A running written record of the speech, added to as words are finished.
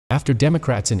After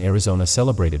Democrats in Arizona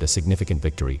celebrated a significant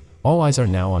victory, all eyes are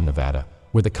now on Nevada,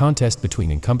 where the contest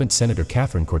between incumbent Senator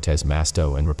Catherine Cortez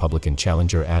Masto and Republican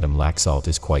challenger Adam Laxalt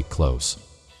is quite close.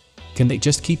 Can they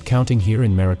just keep counting here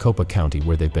in Maricopa County,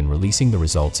 where they've been releasing the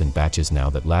results in batches now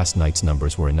that last night's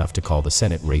numbers were enough to call the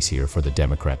Senate race here for the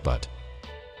Democrat butt?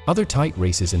 Other tight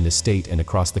races in this state and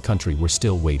across the country were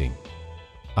still waiting.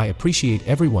 I appreciate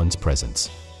everyone's presence.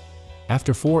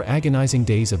 After 4 agonizing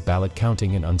days of ballot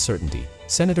counting and uncertainty,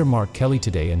 Senator Mark Kelly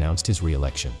today announced his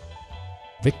re-election.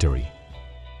 Victory.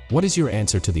 What is your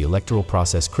answer to the electoral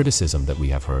process criticism that we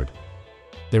have heard?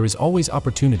 There is always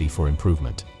opportunity for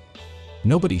improvement.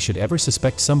 Nobody should ever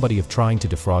suspect somebody of trying to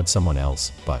defraud someone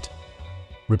else, but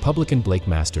Republican Blake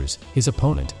Masters, his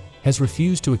opponent, has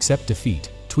refused to accept defeat,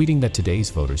 tweeting that today's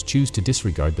voters choose to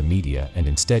disregard the media and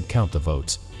instead count the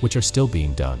votes, which are still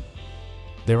being done.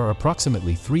 There are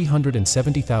approximately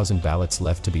 370,000 ballots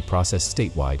left to be processed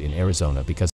statewide in Arizona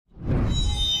because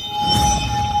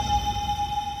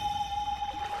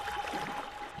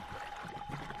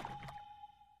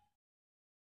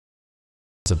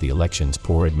of the election's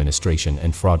poor administration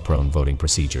and fraud-prone voting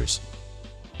procedures.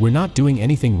 We're not doing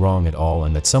anything wrong at all,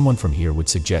 and that someone from here would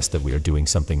suggest that we are doing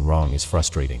something wrong is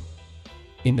frustrating.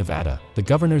 In Nevada, the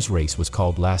governor's race was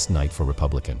called last night for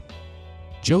Republican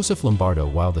Joseph Lombardo,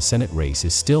 while the Senate race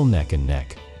is still neck and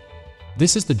neck.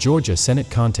 This is the Georgia Senate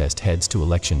contest heads to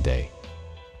Election Day.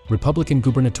 Republican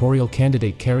gubernatorial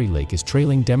candidate Kari Lake is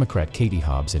trailing Democrat Katie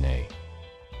Hobbs in a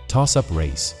toss-up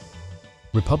race.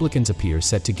 Republicans appear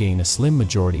set to gain a slim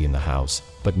majority in the House,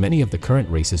 but many of the current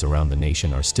races around the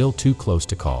nation are still too close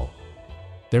to call.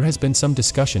 There has been some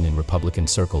discussion in Republican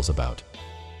circles about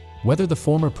whether the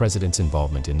former president's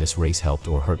involvement in this race helped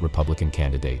or hurt Republican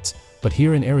candidates, but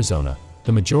here in Arizona,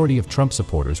 the majority of Trump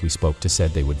supporters we spoke to said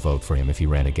they would vote for him if he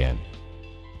ran again.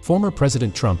 Former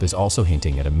President Trump is also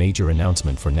hinting at a major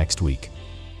announcement for next week.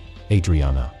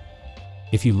 Adriana.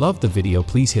 If you loved the video,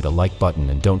 please hit a like button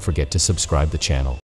and don't forget to subscribe the channel.